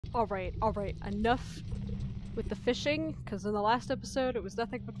Alright, enough with the fishing, because in the last episode it was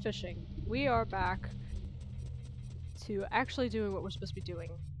nothing but fishing. We are back to actually doing what we're supposed to be doing.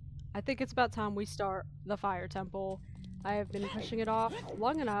 I think it's about time we start the fire temple. I have been pushing it off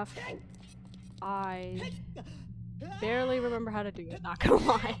long enough. I barely remember how to do it, not gonna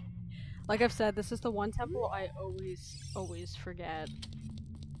lie. Like I've said, this is the one temple I always forget.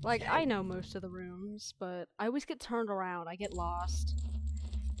 Like, I know most of the rooms, but I always get turned around, I get lost.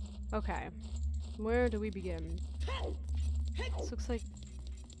 Okay, where do we begin? This looks like...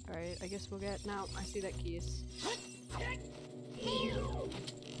 Alright, I guess we'll get... Now, I see that keys.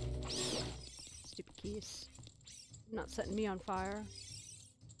 Stupid keys. Not setting me on fire.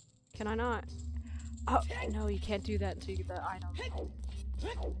 Can I not? Oh, no, you can't do that until you get the item.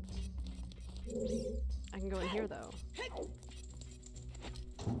 I can go in here, though.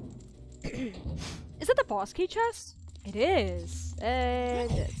 Is that the boss key chest? It is! And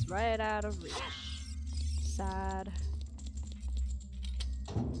it's right out of reach. Sad.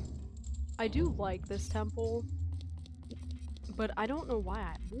 I do like this temple, but I don't know why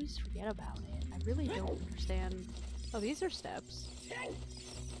I always forget about it. I really don't understand. Oh, these are steps.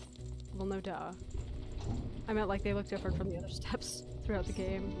 Well, no duh. I meant like they look different from the other steps throughout the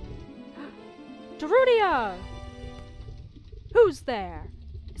game. Darunia! Who's there?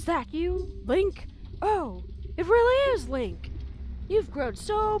 Is that you, Link? Oh, it really is Link! You've grown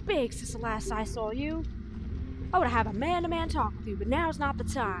so big since the last I saw you. I would have a man-to-man talk with you, but now's not the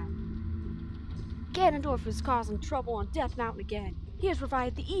time. Ganondorf is causing trouble on Death Mountain again. He has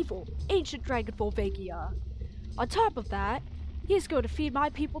revived the evil, ancient dragon Volvagia. On top of that, he is going to feed my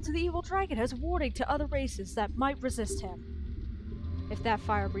people to the evil dragon as a warning to other races that might resist him. If that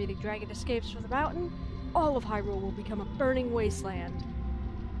fire-breathing dragon escapes from the mountain, all of Hyrule will become a burning wasteland.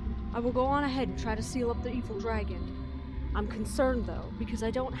 I will go on ahead and try to seal up the evil dragon. I'm concerned though, because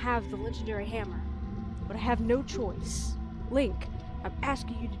I don't have the legendary hammer. But I have no choice. Link, I'm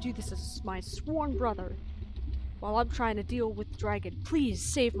asking you to do this as my sworn brother. While I'm trying to deal with the dragon, please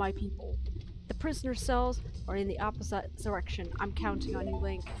save my people. The prisoner cells are in the opposite direction. I'm counting on you,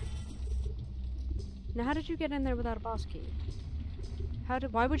 Link. Now how did you get in there without a boss key?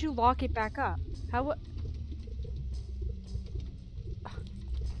 Why would you lock it back up?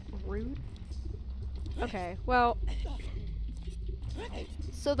 Rude. Okay, well...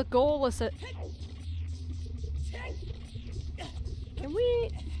 So the goal is that... Can we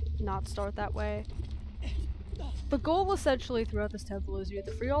not start that way? The goal essentially throughout this temple is you have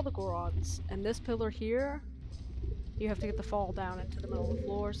to free all the Gorons, and this pillar here, you have to get the fall down into the middle of the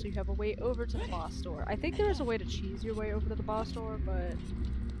floor so you have a way over to the boss door. I think there is a way to cheese your way over to the boss door, but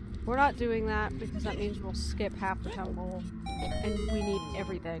we're not doing that because that means we'll skip half the temple, and we need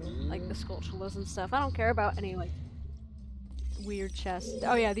everything, like the sculptures and stuff. I don't care about any, like, weird chests.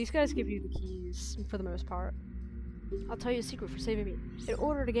 Oh yeah, these guys give you the keys, for the most part. I'll tell you a secret for saving me. In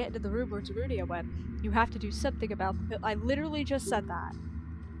order to get into the room where Darunia went, you have to do something about the pit. I literally just said that.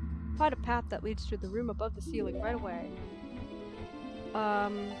 Find a path that leads to the room above the ceiling right away.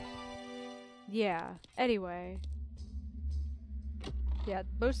 Yeah. Anyway. Yeah,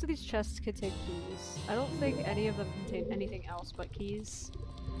 most of these chests contain keys. I don't think any of them contain anything else but keys.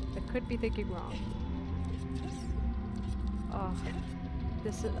 I could be thinking wrong. Oh.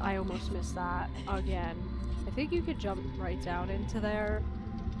 I almost missed that again. I think you could jump right down into there.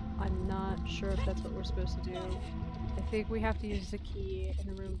 I'm not sure if that's what we're supposed to do. I think we have to use the key in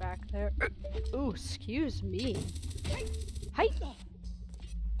the room back there. Ooh, excuse me. Hi!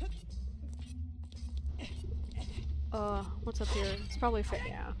 What's up here? It's probably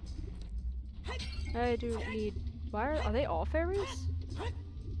yeah. I do need... Why are they all fairies?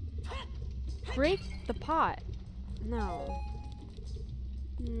 Break the pot! No.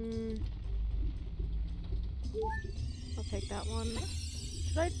 I'll take that one.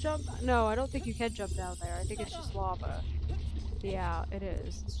 Should I jump? No, I don't think you can jump down there. I think it's just lava. Yeah, it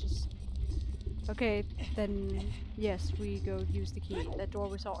is. It's just... Okay, then yes, we go use the key. That door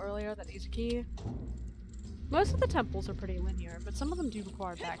we saw earlier that needs a key. Most of the temples are pretty linear, but some of them do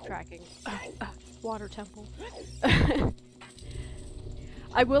require backtracking. Water temple.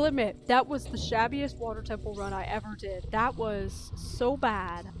 I will admit, that was the shabbiest water temple run I ever did. That was so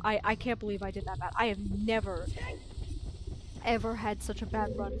bad. I can't believe I did that bad. I have never, ever had such a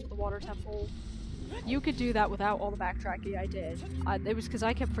bad run for the water temple. You could do that without all the backtracking I did. It was because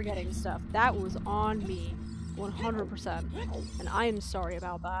I kept forgetting stuff. That was on me. 100%. And I am sorry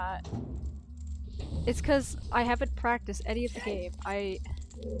about that. It's because I haven't practiced any of the game.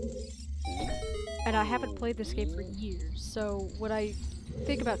 And I haven't played this game for years. So when I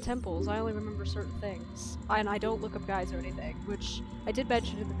think about temples, I only remember certain things. And I don't look up guides or anything, which I did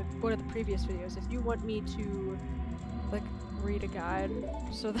mention in one of the previous videos. If you want me to, like, read a guide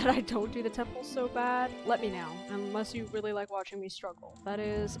so that I don't do the temples so bad, let me know. Unless you really like watching me struggle. That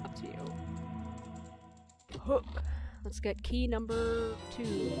is up to you. Let's get key number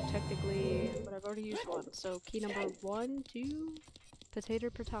 2, technically, but I've already used 1. So key number 1, 2,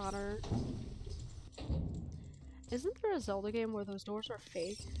 potato. Isn't there a Zelda game where those doors are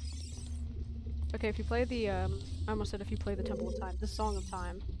fake? Okay, if you play the, I almost said if you play the Temple of Time, the Song of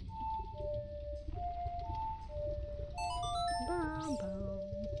Time. Bum, bum,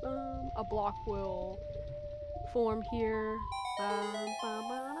 bum. A block will form here.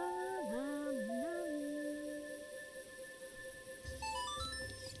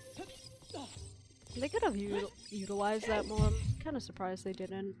 They could have utilized that more. I'm kind of surprised they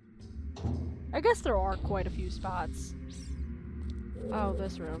didn't. I guess there are quite a few spots. Oh,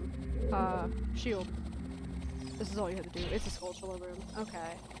 this room. Shield. This is all you have to do. It's a sculptural room.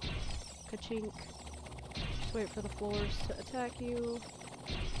 Okay. Ka-chink. Just wait for the floors to attack you.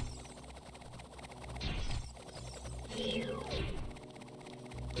 I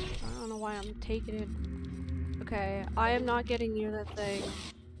don't know why I'm taking it. Okay, I am not getting near that thing.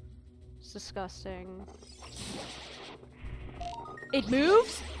 It's disgusting. It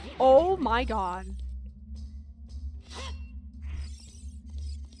moves? Oh my god.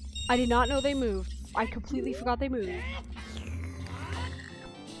 I did not know they moved. I completely forgot they moved.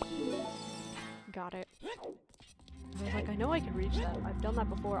 Got it. I was like, I know I can reach that. I've done that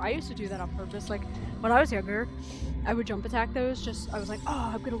before. I used to do that on purpose. Like, when I was younger, I would jump attack those. I was like,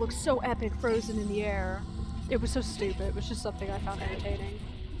 oh, I'm gonna look so epic frozen in the air. It was so stupid. It was just something I found entertaining.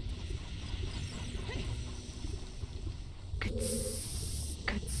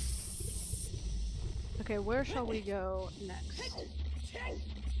 Okay, where shall we go next?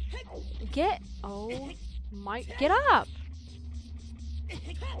 Oh my, get up!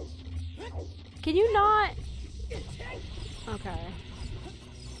 Can you not? Okay.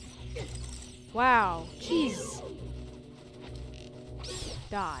 Wow, jeez.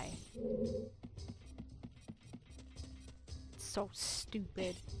 Die. So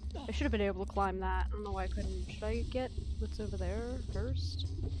stupid. I should have been able to climb that. I don't know why I couldn't. Should I get what's over there first?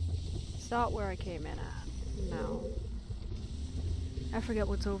 It's not where I came in at. No. I forget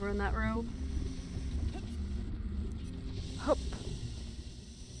what's over in that room. Hup.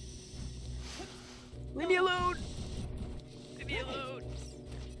 Leave me alone! Leave me alone!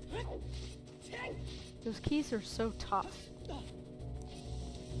 Those keys are so tough.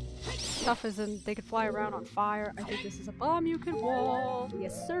 Tough as in they could fly around on fire. I think this is a bomb you can wall.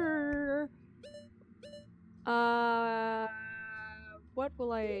 Yes, sir. What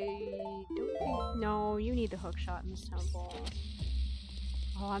will I... Don't think... No, you need the hook shot in this temple.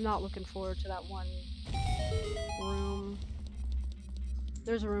 Oh, I'm not looking forward to that one room.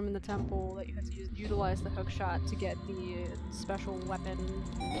 There's a room in the temple that you have to utilize the hook shot to get the special weapon.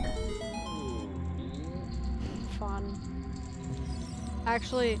 Fun.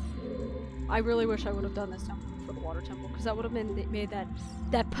 Actually, I really wish I would have done this temple for the water temple, because that would have made that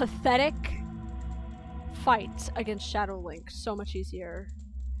pathetic fight against Shadow Link so much easier.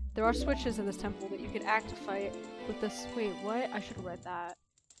 There are switches in this temple that you can activate with this. Wait, what? I should have read that.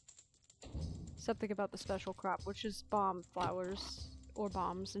 Something about the special crop, which is bomb flowers. Or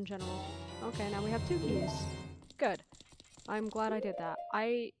bombs in general. Okay, now we have 2 keys. Good. I'm glad I did that.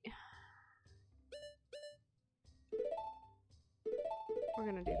 We're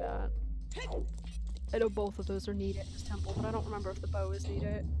gonna do that. I know both of those are needed in this temple, but I don't remember if the bow is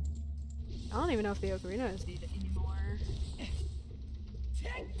needed. I don't even know if the ocarina is needed anymore.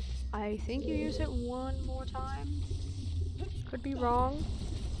 I think you use it 1 more time. Could be wrong.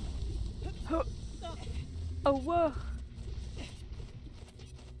 Oh, whoa!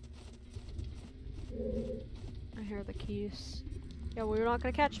 I hear the keys. Yeah, well, you're not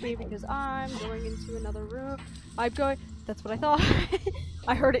gonna catch me because I'm going into another room. That's what I thought.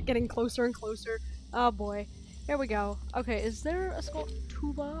 I heard it getting closer and closer. Oh boy. Here we go. Okay, is there a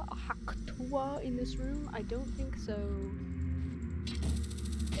Skulltula, a Haktua in this room? I don't think so.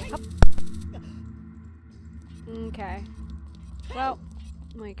 Hup. Okay. Well,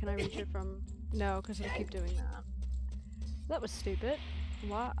 wait, can I reach it from... No, because it'll keep doing that. That was stupid.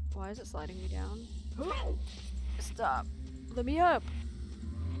 Why is it sliding me down? Stop. Let me up.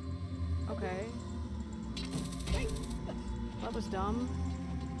 Okay. That was dumb.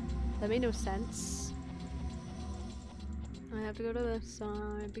 That made no sense. I have to go to this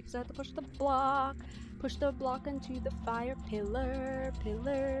side because I have to push the block. Push the block into the fire pillar.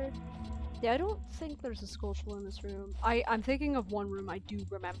 Yeah, I don't think there's a Skulltula in this room. I'm thinking of one room I do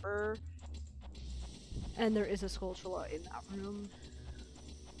remember. And there is a Skulltula in that room.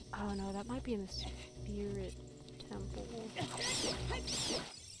 Oh no, that might be in the Spirit Temple.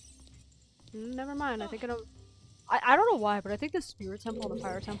 Never mind, I think I don't know why, but I think the Spirit Temple and the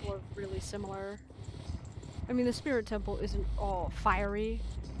Fire Temple are really similar. I mean, the Spirit Temple isn't all fiery,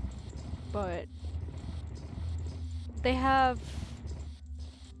 but they have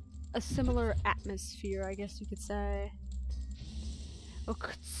a similar atmosphere, I guess you could say.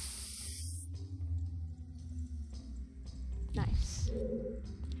 Okay. Nice.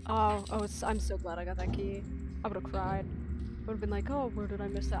 I'm so glad I got that key. I would've cried. I would've been like, oh, where did I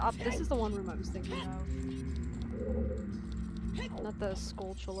miss that? This is the one room I was thinking of. Not the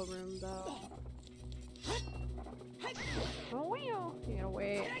Skulltula room, though. Oh, wow. You gotta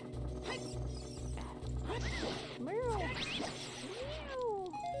wait. Meow.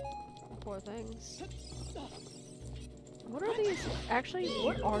 Meow. Poor things. What are these? Actually,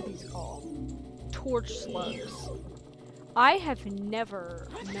 what are these called? Torch slugs. I have never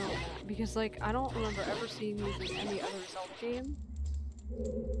known that, because, like, I don't remember ever seeing these in any other Zelda game.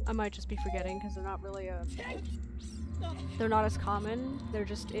 I might just be forgetting, because they're not really they're not as common. They're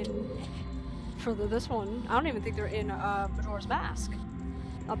just in... For this one, I don't even think they're in Majora's Mask.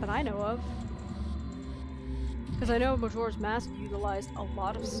 Not that I know of. Because I know Majora's Mask utilized a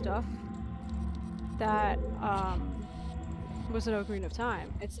lot of stuff that was an Ocarina of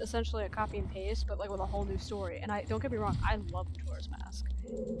Time. It's essentially a copy and paste, but like with a whole new story. And don't get me wrong, I love Majora's Mask.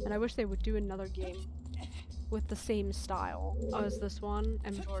 And I wish they would do another game with the same style as this one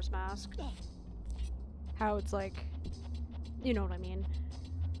and Majora's Mask. How it's like, you know what I mean.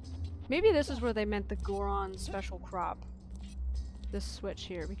 Maybe this is where they meant the Goron special crop. This switch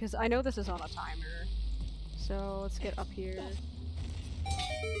here, because I know this is on a timer. So let's get up here.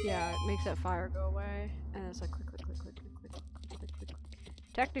 Yeah, it makes that fire go away. And it's like click, click, click, click, click, click, click, click, click.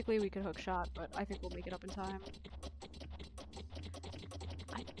 Technically we could hook shot, but I think we'll make it up in time.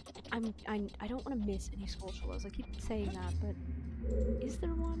 I don't want to miss any Skulltulas. I keep saying that, but is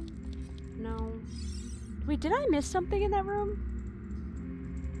there one? No. Wait, did I miss something in that room?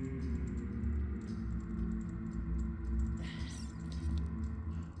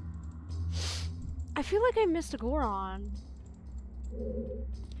 I feel like I missed a Goron.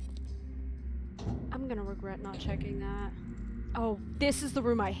 I'm gonna regret not checking that. Oh, this is the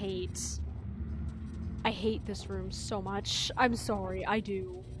room I hate. I hate this room so much. I'm sorry, I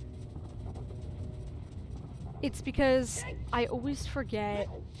do. It's because I always forget.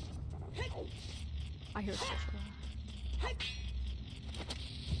 I hear Skulltula.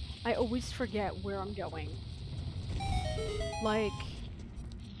 I always forget where I'm going. Like,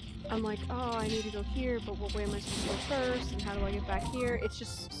 I'm like, oh, I need to go here, but what way am I supposed to go first? And how do I get back here? It's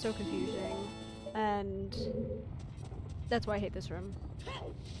just so confusing. And that's why I hate this room.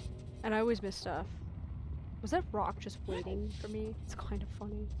 And I always miss stuff. Was that rock just waiting for me? It's kind of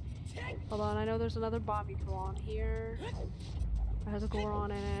funny. Hold on, I know there's another Bobby Goron here. It has a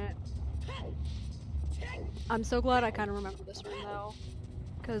Goron in it. I'm so glad I kind of remember this room though.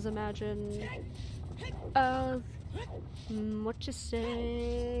 Because imagine... what you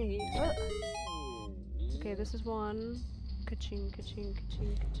say? Okay, this is one. Ka-ching, ka-ching,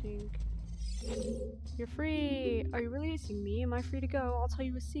 ka-ching, ka-ching. You're free! Are you releasing me? Am I free to go? I'll tell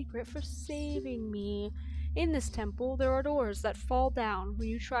you a secret for saving me. In this temple, there are doors that fall down when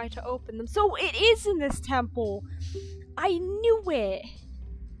you try to open them. So it is in this temple! I knew it!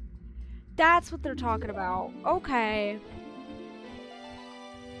 That's what they're talking about. Okay.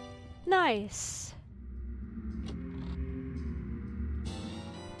 Nice.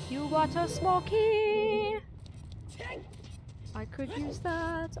 You got a small key! I could use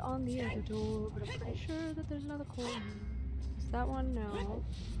that on the other door, but I'm pretty sure that there's another corner. Is that one? No.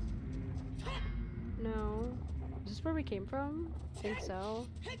 No. Is this where we came from? I think so.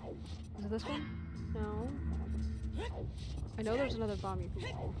 Is it this one? No. I know there's another bomb you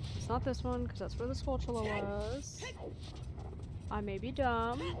can roll. It's not this one, because that's where the Skulltula was. I may be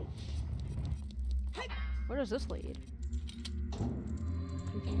dumb. Where does this lead?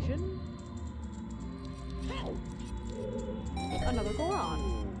 Confusion? Another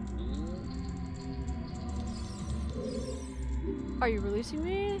Goron. Are you releasing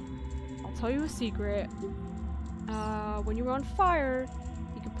me? I'll tell you a secret. When you were on fire,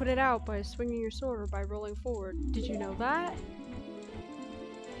 you could put it out by swinging your sword or by rolling forward. Did you know that?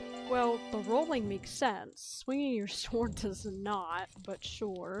 Well, the rolling makes sense. Swinging your sword does not, but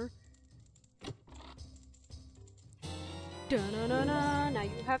sure. Da-na-na-na. Now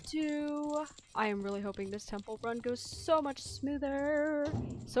you have to. I am really hoping this temple run goes so much smoother.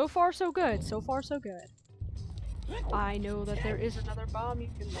 So far, so good. So far, so good. I know that there is another bomb you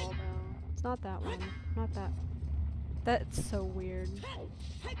can roll though. It's not that one. Not that. That's so weird.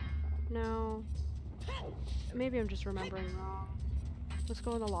 No. Maybe I'm just remembering wrong. Let's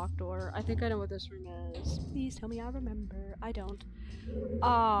go in the locked door. I think I know what this room is. Please tell me I remember. I don't.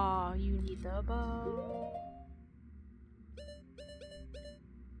 Ah, you need the bow.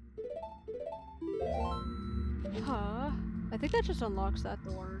 Huh? I think that just unlocks that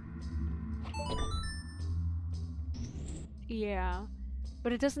door. Yeah.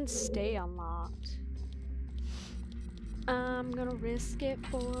 But it doesn't stay unlocked. I'm gonna risk it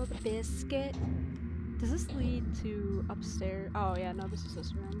for the biscuit. Does this lead to upstairs? Oh yeah, no, this is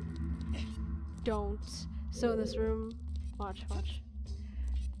this room. Don't. So in this room, watch.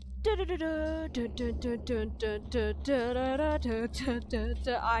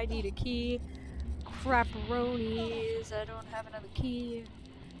 I need a key. Crapperonis, I don't have another key.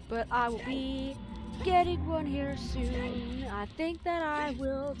 But I will be getting one here soon. I think that I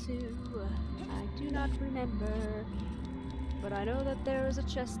will too. I do not remember. But I know that there is a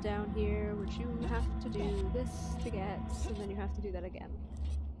chest down here, which you have to do this to get, and then you have to do that again.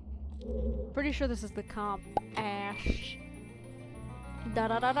 Pretty sure this is the comp Ash.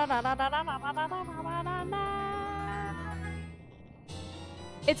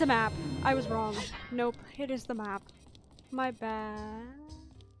 It's a map. I was wrong. Nope, it is the map. My bad.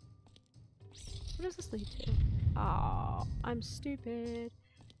 What does this lead to? Oh, I'm stupid.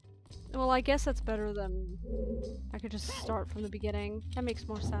 Well, I guess that's better than I could just start from the beginning. That makes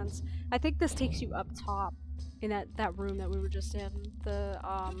more sense. I think this takes you up top in that room that we were just in.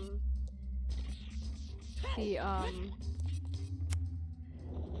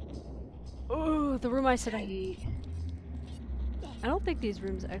 Oh, the room I said I hate. I don't think these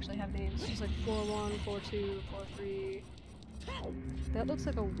rooms actually have names. It's like 4-1, 4-2, 4-3. That looks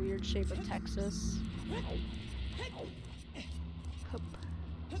like a weird shape of Texas. Hup.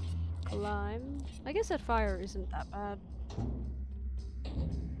 Climb. I guess that fire isn't that bad.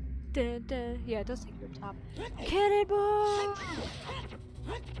 Yeah, it does take you to the top. Cannonball!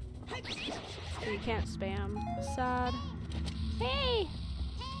 So you can't spam. Sad. Hey!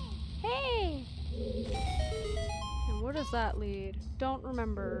 Hey! And where does that lead? Don't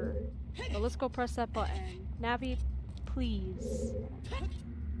remember. But let's go press that button. Navi, please.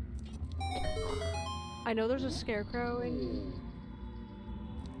 I know there's a scarecrow in.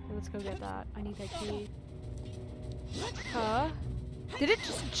 Let's go get that. I need that key. Huh? Did it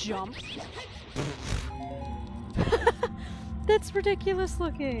just jump? That's ridiculous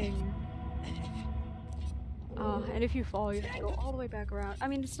looking. And if you fall, you have to go all the way back around. I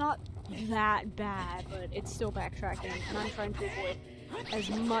mean, it's not that bad, but it's still backtracking, and I'm trying to avoid as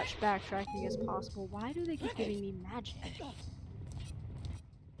much backtracking as possible. Why do they keep giving me magic?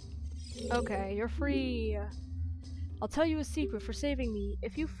 Okay, you're free. I'll tell you a secret for saving me.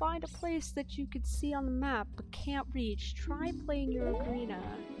 If you find a place that you could see on the map but can't reach, try playing your ocarina.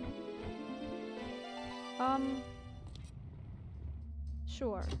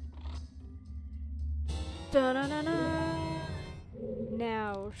 Sure. Da-na-na-na.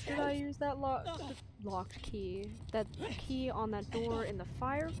 Now, should I use that locked key? That key on that door in the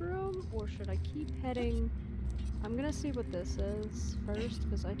fire room? Or should I keep heading? I'm gonna see what this is first,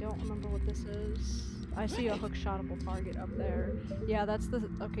 because I don't remember what this is. I see a hook-shotable target up there. Yeah, that's the-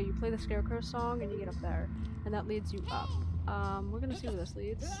 okay, you play the Scarecrow song and you get up there. And that leads you up. We're gonna see where this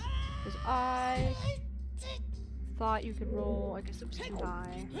leads. Because I thought you could roll, I guess it was too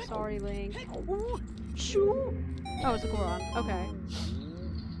high. Sorry, Link. Ooh, shoo! Oh, it's a Goron. Okay.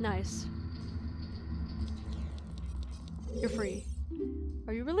 Nice. You're free.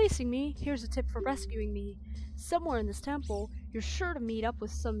 Are you releasing me? Here's a tip for rescuing me. Somewhere in this temple, you're sure to meet up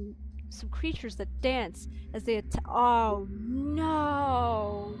with some creatures that dance as they attack. Oh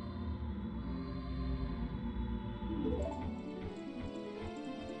no!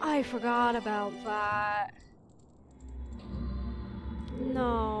 I forgot about that.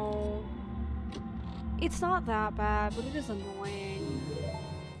 No. It's not that bad, but it is annoying.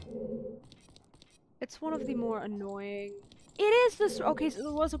 It's one of the more annoying. It is this. Okay, so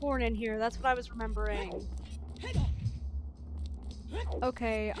there was a Goron in here. That's what I was remembering.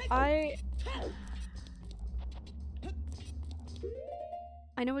 Okay, I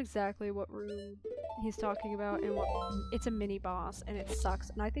know exactly what room he's talking about, and what it's a mini boss, and it sucks.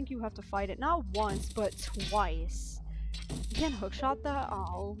 And I think you have to fight it not once, but twice. You can't hookshot that?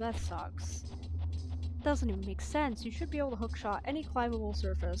 Oh, that sucks. Doesn't even make sense. You should be able to hookshot any climbable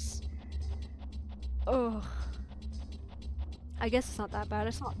surface. Ugh. I guess it's not that bad.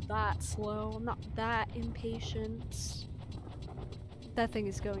 It's not that slow. I'm not that impatient. That thing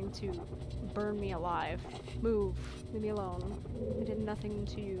is going to burn me alive. Move. Leave me alone. I did nothing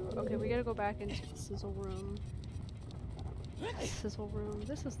to you. Okay, we gotta go back into the sizzle room. Sizzle room.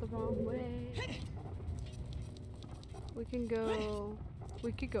 This is the wrong way. We can go...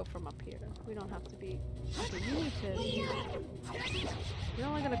 We could go from up here. We don't have to be... Okay, you need to... You're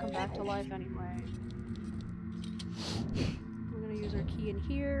only gonna come back to life anyway. We're gonna use our key in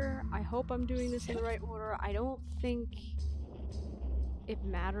here. I hope I'm doing this in the right order. I don't think it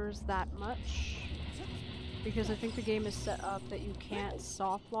matters that much, because I think the game is set up that you can't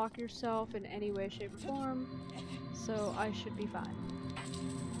soft lock yourself in any way, shape, or form, so I should be fine.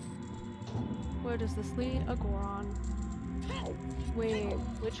 Where does this lead? A Goron. Wait,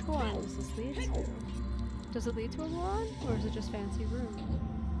 which Goron does this lead to? Does it lead to a Goron, or is it just fancy room?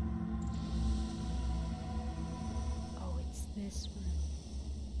 Oh, it's this room.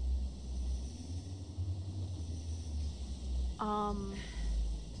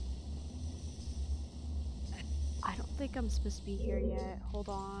 I don't think I'm supposed to be here yet. Hold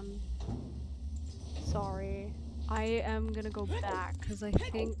on. Sorry. I am gonna go back, because I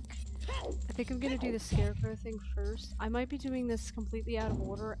think I'm gonna do the scarecrow thing first. I might be doing this completely out of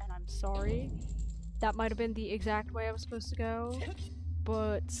order, and I'm sorry. That might have been the exact way I was supposed to go,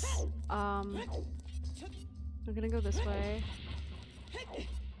 but, I'm gonna go this way.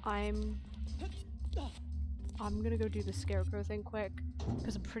 I'm gonna go do the scarecrow thing quick,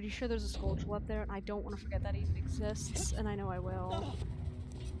 because I'm pretty sure there's a Skulltula up there, and I don't want to forget that even exists, and I know I will.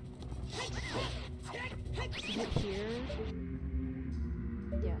 Is it here?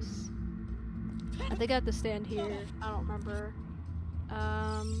 Yes. I think I have to stand here. I don't remember.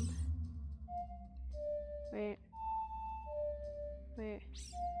 Wait. Wait.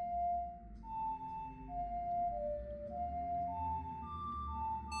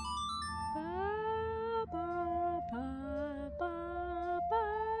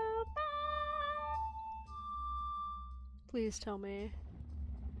 Please tell me.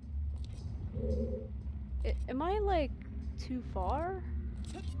 Am I, like, too far?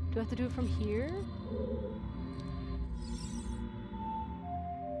 Do I have to do it from here?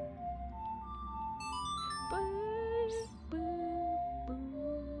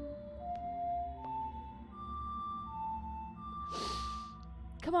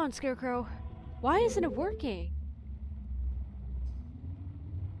 Come on, Scarecrow. Why isn't it working?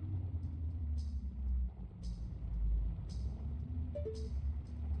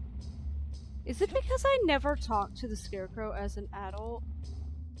 Is it because I never talked to the Scarecrow as an adult?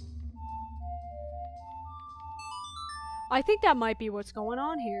 I think that might be what's going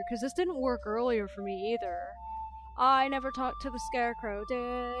on here, because this didn't work earlier for me either. I never talked to the Scarecrow,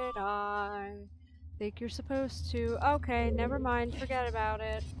 did I? Think you're supposed to. Okay, never mind, forget about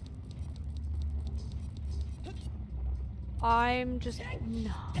it. I'm just...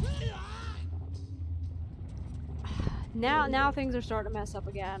 no. Now things are starting to mess up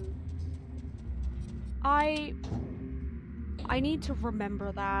again. I need to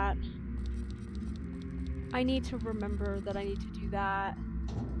remember that. I need to remember that I need to do that.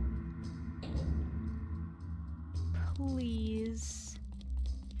 Please.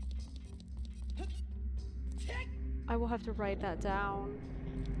 I will have to write that down.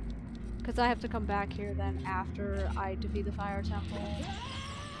 Because I have to come back here then after I defeat the Fire Temple.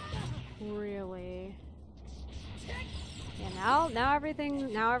 Really? Yeah, now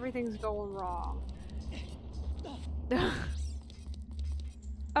everything's going wrong.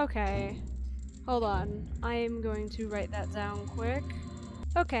 Okay. Hold on. I'm going to write that down quick.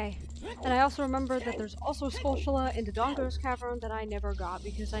 Okay. And I also remember that there's also a Skulltula in the Dongo's Cavern that I never got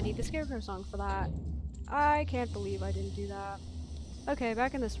because I need the Scarecrow song for that. I can't believe I didn't do that. Okay,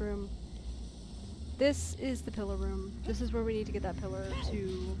 back in this room. This is the pillar room. This is where we need to get that pillar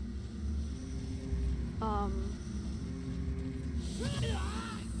to...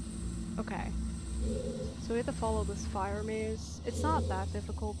 Okay. So we have to follow this fire maze. It's not that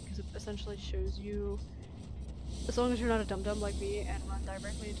difficult because it essentially shows you, as long as you're not a dum-dum like me and run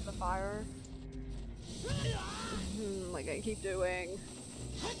directly into the fire. Like I keep doing.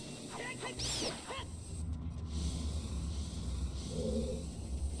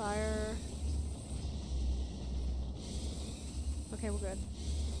 Fire. Okay, we're good.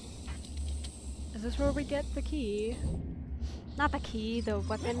 Is this where we get the key? Not the key, the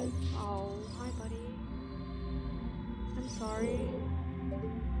weapon. Oh, hi buddy. I'm sorry.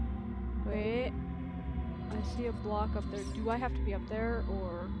 Wait. I see a block up there. Do I have to be up there,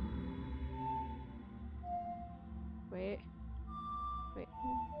 or... Wait. Wait.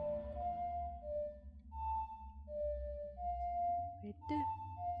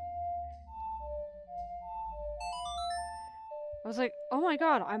 I was like, oh my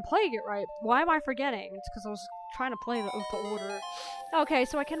god, I'm playing it right. Why am I forgetting? It's because I was trying to play the OOT to order. Okay,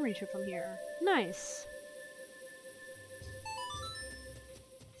 so I can reach it from here. Nice.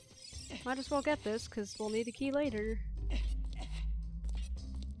 Might as well get this, because we'll need a key later.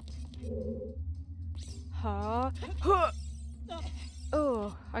 Huh? Huh!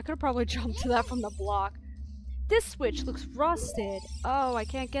 Oh, I could have probably jumped to that from the block. This switch looks rusted. Oh, I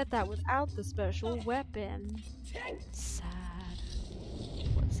can't get that without the special weapon. Sad.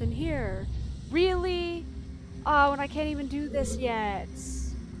 What's in here? Really? Oh, and I can't even do this yet.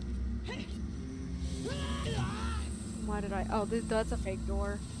 Why did I? Oh, that's a fake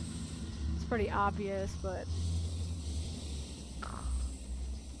door. It's pretty obvious, but I'm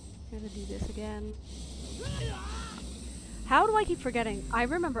gonna do this again. How do I keep forgetting? I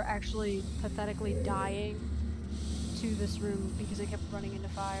remember actually pathetically dying to this room because I kept running into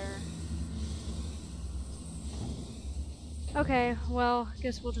fire. Okay, well,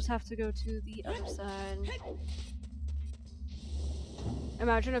 guess we'll just have to go to the other side.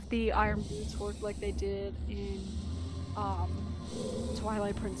 Imagine if the iron boots worked like they did in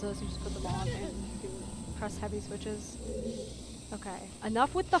Twilight Princess. You just put them on and you can press heavy switches. Okay,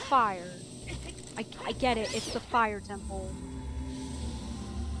 enough with the fire. I get it, it's the fire temple.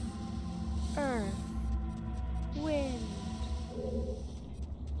 Earth. Wind.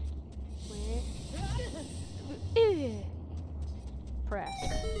 Wait. Press.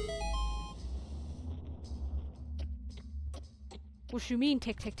 What you mean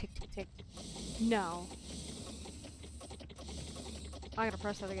tick tick tick tick tick? No. I gotta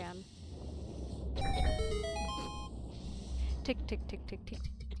press that again. Tick tick tick tick tick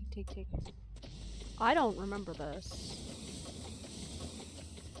tick tick tick tick. I don't remember this.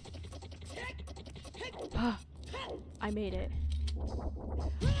 I made it.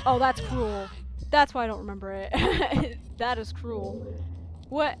 Oh, that's cruel. That's why I don't remember it. That is cruel.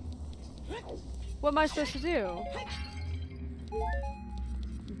 What? What am I supposed to do?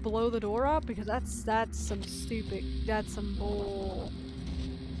 Blow the door up? Because that's some stupid. That's some bull.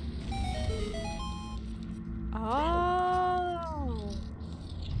 Oh.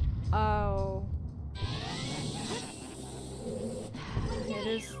 Oh. It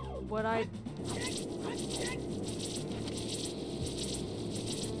is what I.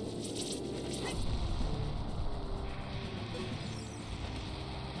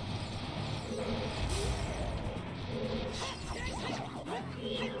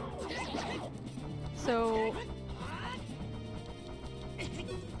 So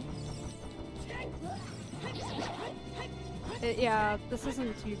yeah, this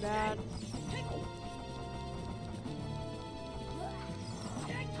isn't too bad.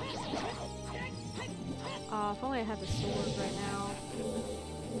 If only I had the sword right now.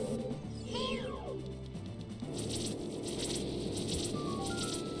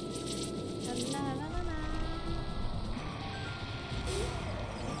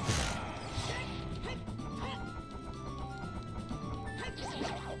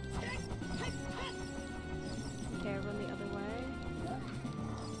 Okay, run the other way.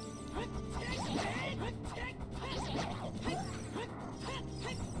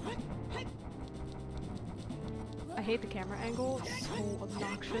 I hate the camera angle, it's so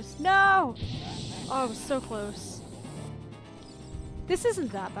obnoxious. No! Oh, I was so close. This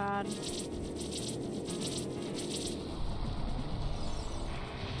isn't that bad.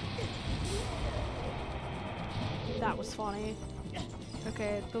 That was funny.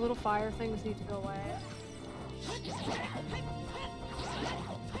 Okay, the little fire things need to go away.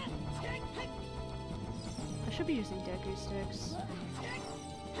 I should be using Deku sticks.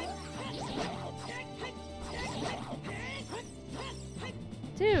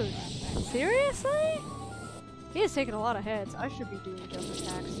 Dude, seriously? He has taken a lot of hits. I should be doing jump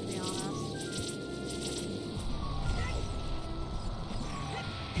attacks, to be honest.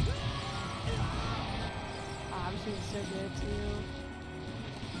 Ah, I'm doing so good, too.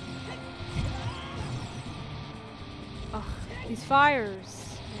 Ugh, these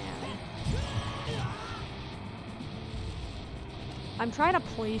fires, man. I'm trying to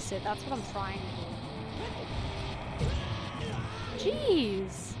place it. That's what I'm trying to do.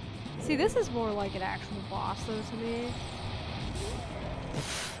 Jeez! See, this is more like an actual boss, though, to me.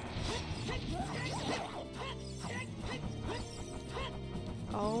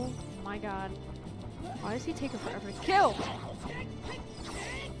 Oh my god. Why does he take forever to kill?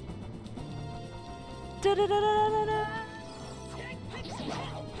 Da-da-da-da-da-da!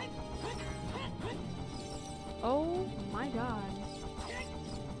 Oh my god.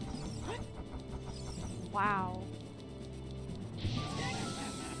 Wow.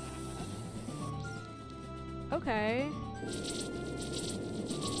 Okay.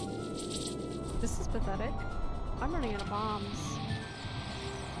 This is pathetic. I'm running out of bombs.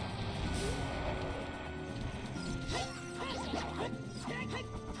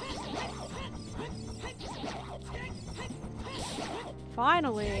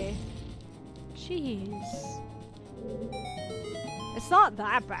 Finally! Jeez. It's not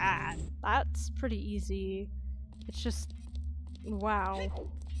that bad. That's pretty easy. It's just... wow.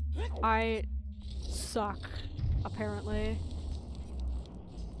 I suck, apparently.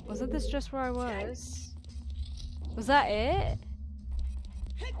 Wasn't this just where I was? Was that it?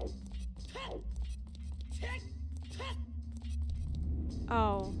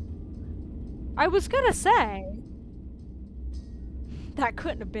 Oh. I was gonna say... that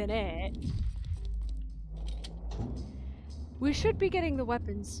couldn't have been it. We should be getting the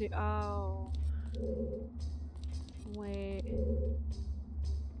weapons soon. Oh. Wait.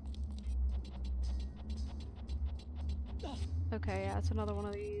 Okay, yeah, it's another one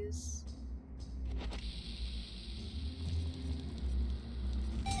of these.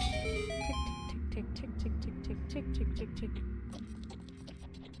 Tick, tick, tick, tick, tick, tick, tick, tick, tick, tick.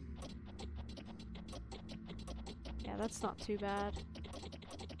 Yeah, that's not too bad.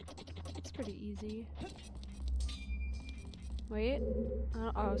 It's pretty easy. Wait.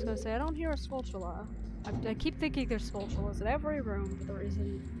 I was gonna say, I don't hear a spatula. I keep thinking there's spatulas in every room, but there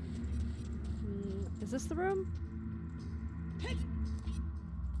isn't. Is this the room?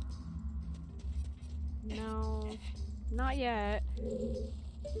 No. Not yet.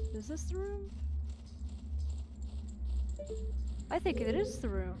 Is this the room? I think it is the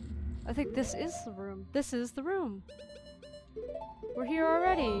room. I think this is the room. This is the room. We're here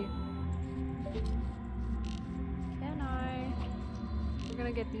already. Can I? We're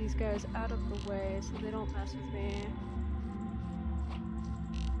gonna get these guys out of the way so they don't mess with me.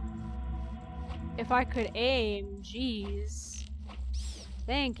 If I could aim, jeez.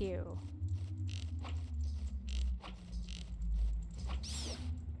 Thank you.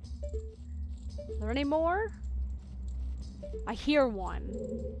 Are there any more? I hear one.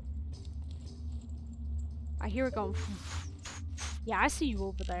 I hear it going. Yeah, I see you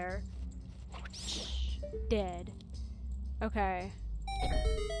over there. Dead. Okay.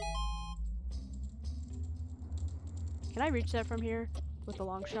 Can I reach that from here with the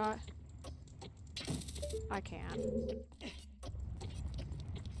long shot? I can.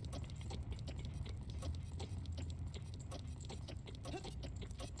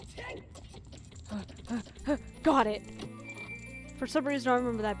 Got it! For some reason I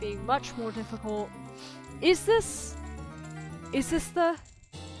remember that being much more difficult. Is this the...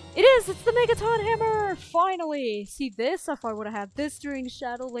 It is! It's the Megaton Hammer! Finally! See this? If I would have had this during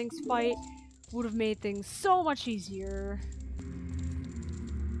Shadow Link's fight, would have made things so much easier.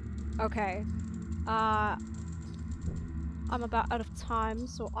 Okay. I'm about out of time,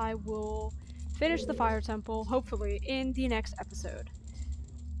 so I will finish the Fire Temple, hopefully, in the next episode.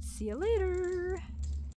 See you later!